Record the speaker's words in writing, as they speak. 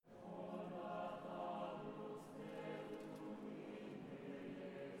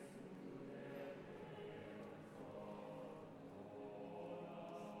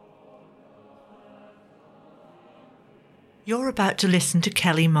You're about to listen to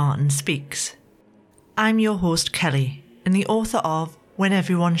Kelly Martin Speaks. I'm your host Kelly, and the author of When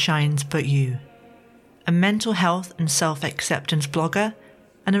Everyone Shines But You, a mental health and self-acceptance blogger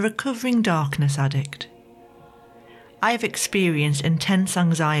and a recovering darkness addict. I have experienced intense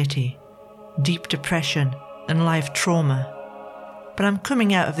anxiety, deep depression and life trauma, but I'm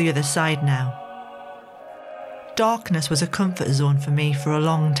coming out of the other side now. Darkness was a comfort zone for me for a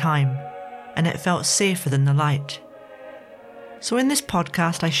long time, and it felt safer than the light. So in this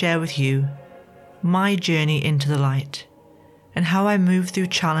podcast I share with you my journey into the light and how I move through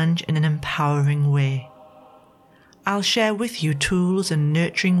challenge in an empowering way. I'll share with you tools and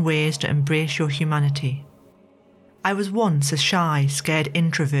nurturing ways to embrace your humanity. I was once a shy, scared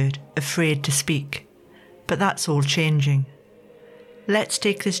introvert, afraid to speak, but that's all changing. Let's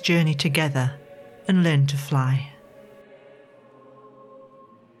take this journey together and learn to fly.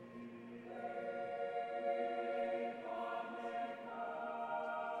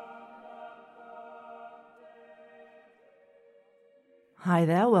 Hi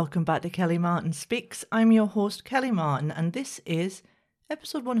there, welcome back to Kelly Martin Speaks. I'm your host Kelly Martin and this is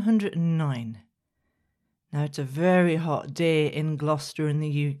episode 109. Now it's a very hot day in Gloucester in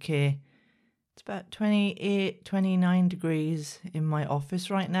the UK. It's about 28, 29 degrees in my office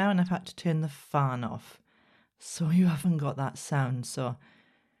right now and I've had to turn the fan off. So you haven't got that sound, so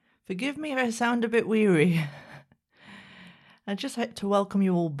forgive me if I sound a bit weary. I'd just like to welcome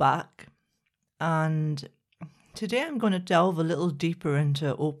you all back, and today I'm going to delve a little deeper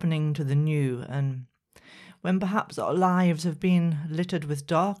into opening to the new, and when perhaps our lives have been littered with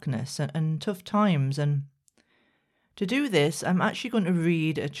darkness and tough times. And to do this, I'm actually going to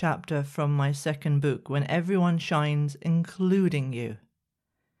read a chapter from my second book, When Everyone Shines, Including You.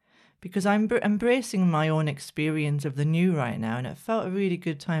 Because I'm embracing my own experience of the new right now, and it felt a really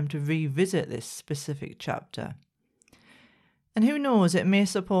good time to revisit this specific chapter. And who knows, it may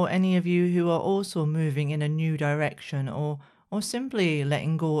support any of you who are also moving in a new direction or simply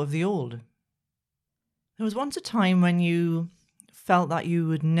letting go of the old. There was once a time when you felt that you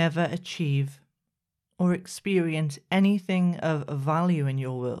would never achieve or experience anything of value in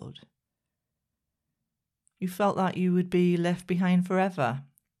your world. You felt that you would be left behind forever,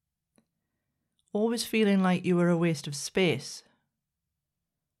 always feeling like you were a waste of space,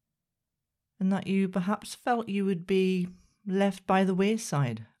 and that you perhaps felt you would be left by the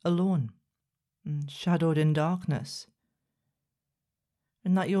wayside, alone, and shadowed in darkness,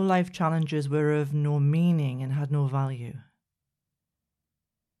 and that your life challenges were of no meaning and had no value.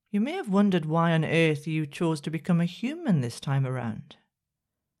 You may have wondered why on earth you chose to become a human this time around,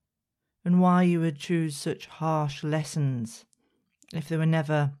 and why you would choose such harsh lessons if there were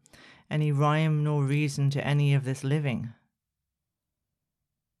never any rhyme nor reason to any of this living.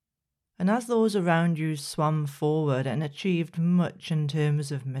 And as those around you swam forward and achieved much in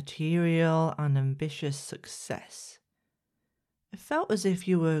terms of material and ambitious success, it felt as if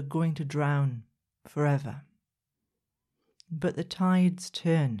you were going to drown forever. But the tides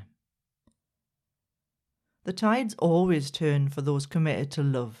turn. The tides always turn for those committed to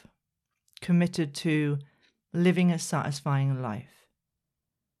love, committed to living a satisfying life.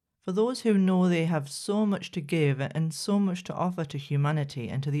 For those who know they have so much to give and so much to offer to humanity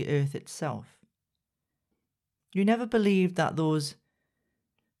and to the earth itself. You never believed that those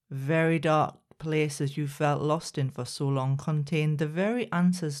very dark places you felt lost in for so long contained the very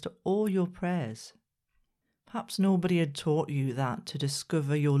answers to all your prayers. Perhaps nobody had taught you that to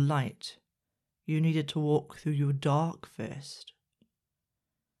discover your light, you needed to walk through your dark first.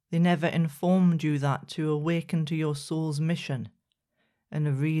 They never informed you that to awaken to your soul's mission and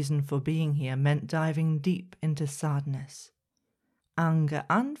a reason for being here meant diving deep into sadness, anger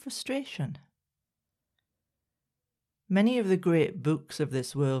and frustration. Many of the great books of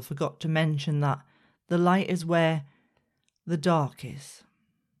this world forgot to mention that the light is where the dark is,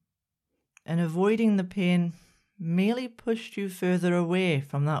 and avoiding the pain merely pushed you further away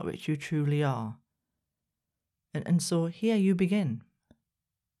from that which you truly are. And so here you begin.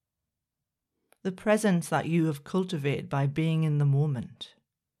 The presence that you have cultivated by being in the moment.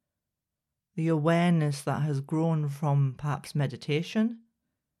 The awareness that has grown from perhaps meditation,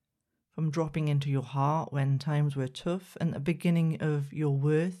 from dropping into your heart when times were tough, and the beginning of your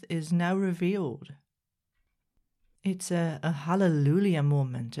worth is now revealed. It's a hallelujah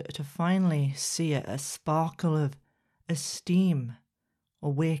moment to finally see a sparkle of esteem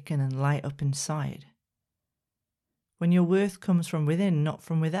awaken and light up inside. When your worth comes from within, not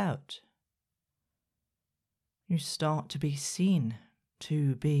from without. You start to be seen,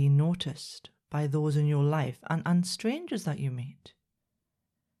 to be noticed by those in your life and strangers that you meet.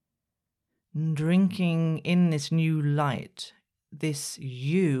 drinking in this new light, this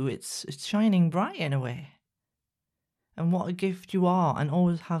you, it's shining bright in a way. And what a gift you are and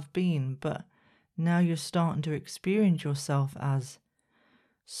always have been, but now you're starting to experience yourself as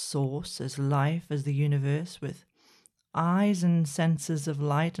source, as life, as the universe, with eyes and senses of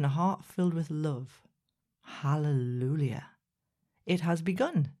light and a heart filled with love. Hallelujah. It has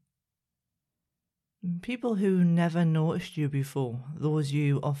begun. People who never noticed you before, those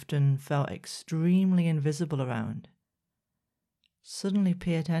you often felt extremely invisible around, suddenly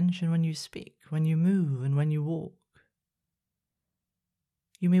pay attention when you speak, when you move, and when you walk.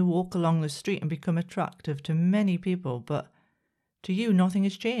 You may walk along the street and become attractive to many people, but to you nothing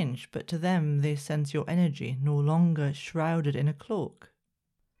has changed, but to them they sense your energy, no longer shrouded in a cloak.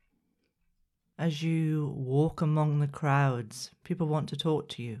 As you walk among the crowds, people want to talk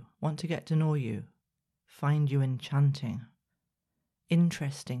to you, want to get to know you, find you enchanting,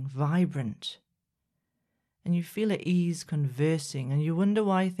 interesting, vibrant. And you feel at ease conversing, and you wonder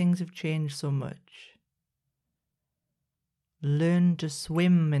why things have changed so much. Learn to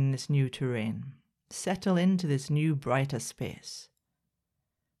swim in this new terrain. Settle into this new, brighter space.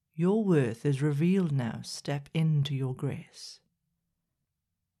 Your worth is revealed now. Step into your grace.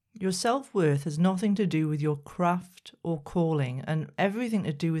 Your self-worth has nothing to do with your craft or calling, and everything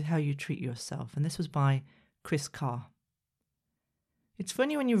to do with how you treat yourself. And this was by Chris Carr. It's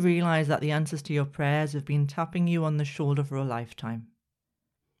funny when you realize that the answers to your prayers have been tapping you on the shoulder for a lifetime.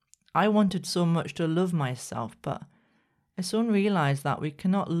 I wanted so much to love myself, but I soon realized that we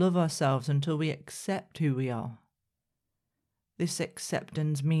cannot love ourselves until we accept who we are. This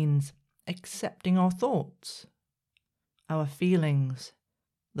acceptance means accepting our thoughts, our feelings,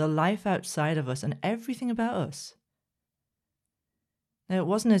 the life outside of us, and everything about us. Now, it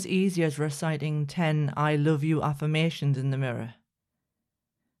wasn't as easy as reciting 10 I love you affirmations in the mirror.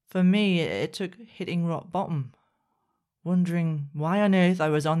 For me, it took hitting rock bottom, wondering why on earth I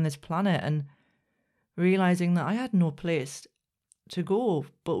was on this planet and realizing that I had no place to go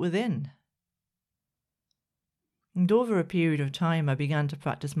but within. And over a period of time, I began to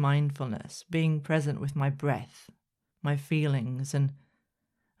practice mindfulness, being present with my breath, my feelings, and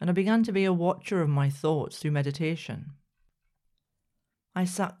I began to be a watcher of my thoughts through meditation. I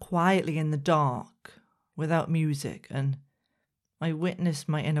sat quietly in the dark, without music, and I witnessed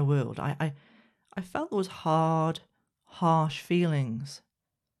my inner world. I felt those hard, harsh feelings.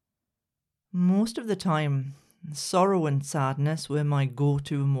 Most of the time, sorrow and sadness were my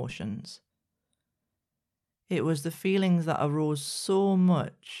go-to emotions. It was the feelings that arose so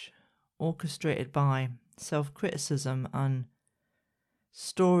much, orchestrated by self-criticism and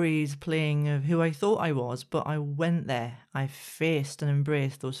stories playing of who I thought I was, but I went there. I faced and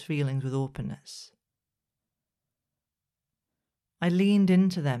embraced those feelings with openness. I leaned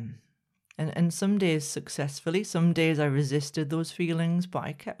into them, and some days successfully, some days I resisted those feelings, but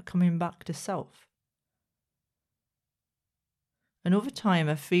I kept coming back to self. And over time,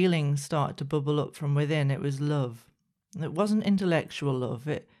 a feeling started to bubble up from within. It was love. It wasn't intellectual love.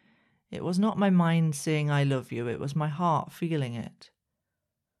 It was not my mind saying I love you. It was my heart feeling it.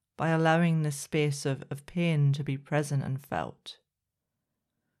 By allowing this space of pain to be present and felt,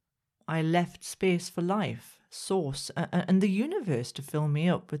 I left space for life, source, and the universe to fill me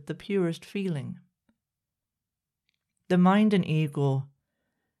up with the purest feeling. The mind and ego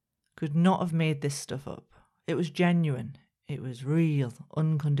could not have made this stuff up. It was genuine. It was real,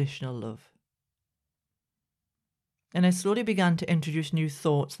 unconditional love. And I slowly began to introduce new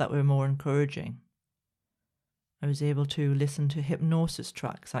thoughts that were more encouraging. I was able to listen to hypnosis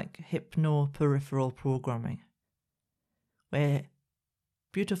tracks like hypno-peripheral programming, where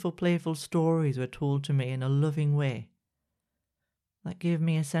beautiful, playful stories were told to me in a loving way. That gave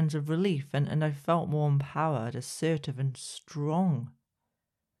me a sense of relief, and I felt more empowered, assertive, and strong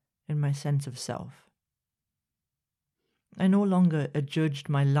in my sense of self. I no longer adjudged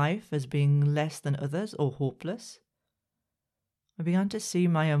my life as being less than others or hopeless. I began to see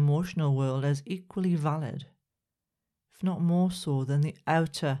my emotional world as equally valid, if not more so than the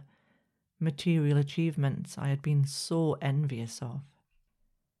outer material achievements I had been so envious of.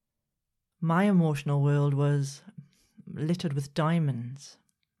 My emotional world was littered with diamonds,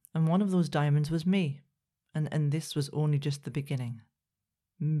 and one of those diamonds was me, and this was only just the beginning.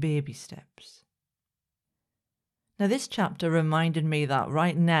 Baby steps. Now, this chapter reminded me that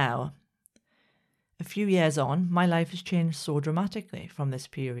right now, a few years on, my life has changed so dramatically from this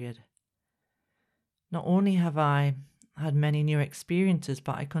period. Not only have I had many new experiences,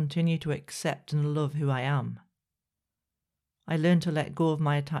 but I continue to accept and love who I am. I learned to let go of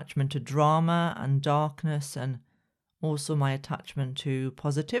my attachment to drama and darkness and also my attachment to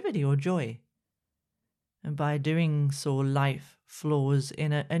positivity or joy. And by doing so, life flows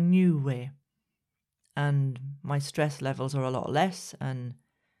in a new way. And my stress levels are a lot less, and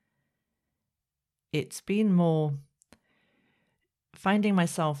it's been more finding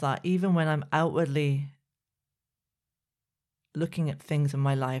myself that even when I'm outwardly looking at things in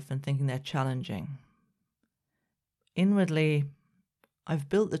my life and thinking they're challenging, inwardly, I've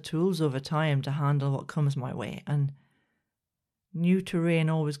built the tools over time to handle what comes my way, and new terrain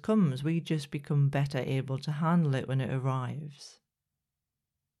always comes. We just become better able to handle it when it arrives.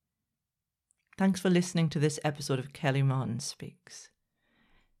 Thanks for listening to this episode of Kelly Martin Speaks.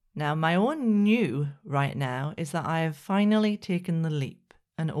 Now, my own new right now is that I have finally taken the leap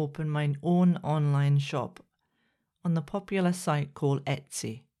and opened my own online shop on the popular site called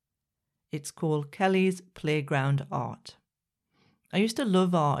Etsy. It's called Kelly's Playground Art. I used to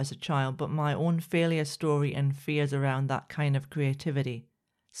love art as a child, but my own failure story and fears around that kind of creativity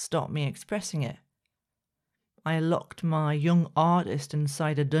stopped me expressing it. I locked my young artist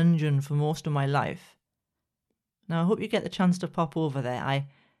inside a dungeon for most of my life. Now, I hope you get the chance to pop over there.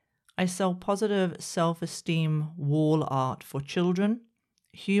 I sell positive self-esteem wall art for children,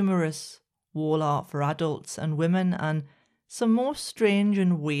 humorous wall art for adults and women, and some more strange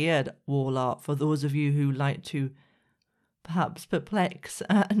and weird wall art for those of you who like to perhaps perplex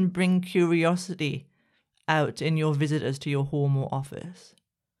and bring curiosity out in your visitors to your home or office.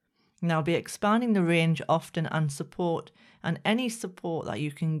 Now, I'll be expanding the range often, and any support that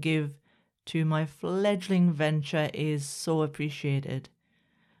you can give to my fledgling venture is so appreciated.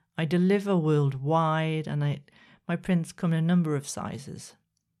 I deliver worldwide, and my prints come in a number of sizes.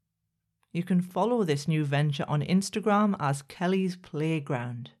 You can follow this new venture on Instagram as Kelly's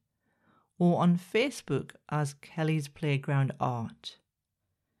Playground, or on Facebook as Kelly's Playground Art.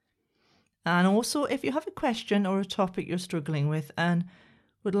 And also, if you have a question or a topic you're struggling with and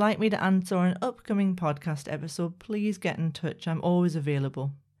would like me to answer on an upcoming podcast episode, please get in touch. I'm always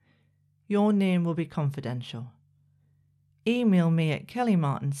available. Your name will be confidential. Email me at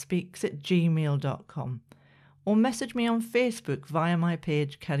kellymartinspeaks@gmail.com or message me on Facebook via my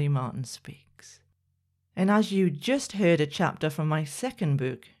page Kelly Martin Speaks. And as you just heard a chapter from my second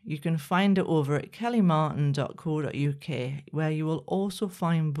book, you can find it over at kellymartin.co.uk, where you will also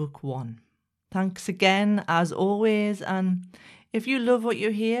find book 1. Thanks again, as always, and if you love what you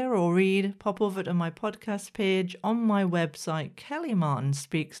hear or read, pop over to my podcast page on my website,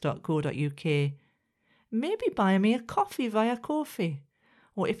 kellymartinspeaks.co.uk. Maybe buy me a coffee via Ko-fi,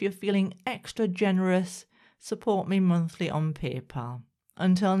 or if you're feeling extra generous, support me monthly on PayPal.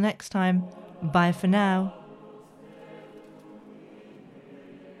 Until next time, bye for now.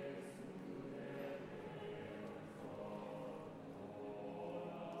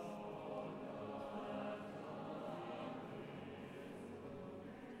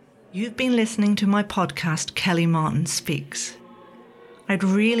 You've been listening to my podcast, Kelly Martin Speaks. I'd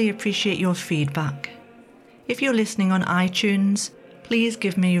really appreciate your feedback. If you're listening on iTunes, please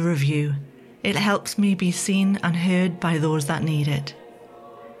give me a review. It helps me be seen and heard by those that need it.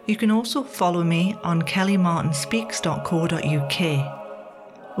 You can also follow me on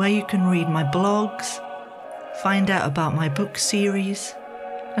kellymartinspeaks.co.uk, where you can read my blogs, find out about my book series,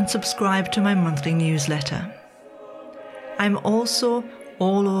 and subscribe to my monthly newsletter. I'm also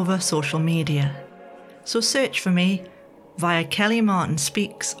all over social media, so search for me via Kelly Martin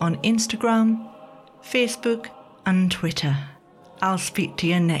Speaks on Instagram, Facebook, and Twitter. I'll speak to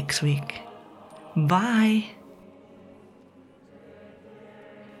you next week. Bye.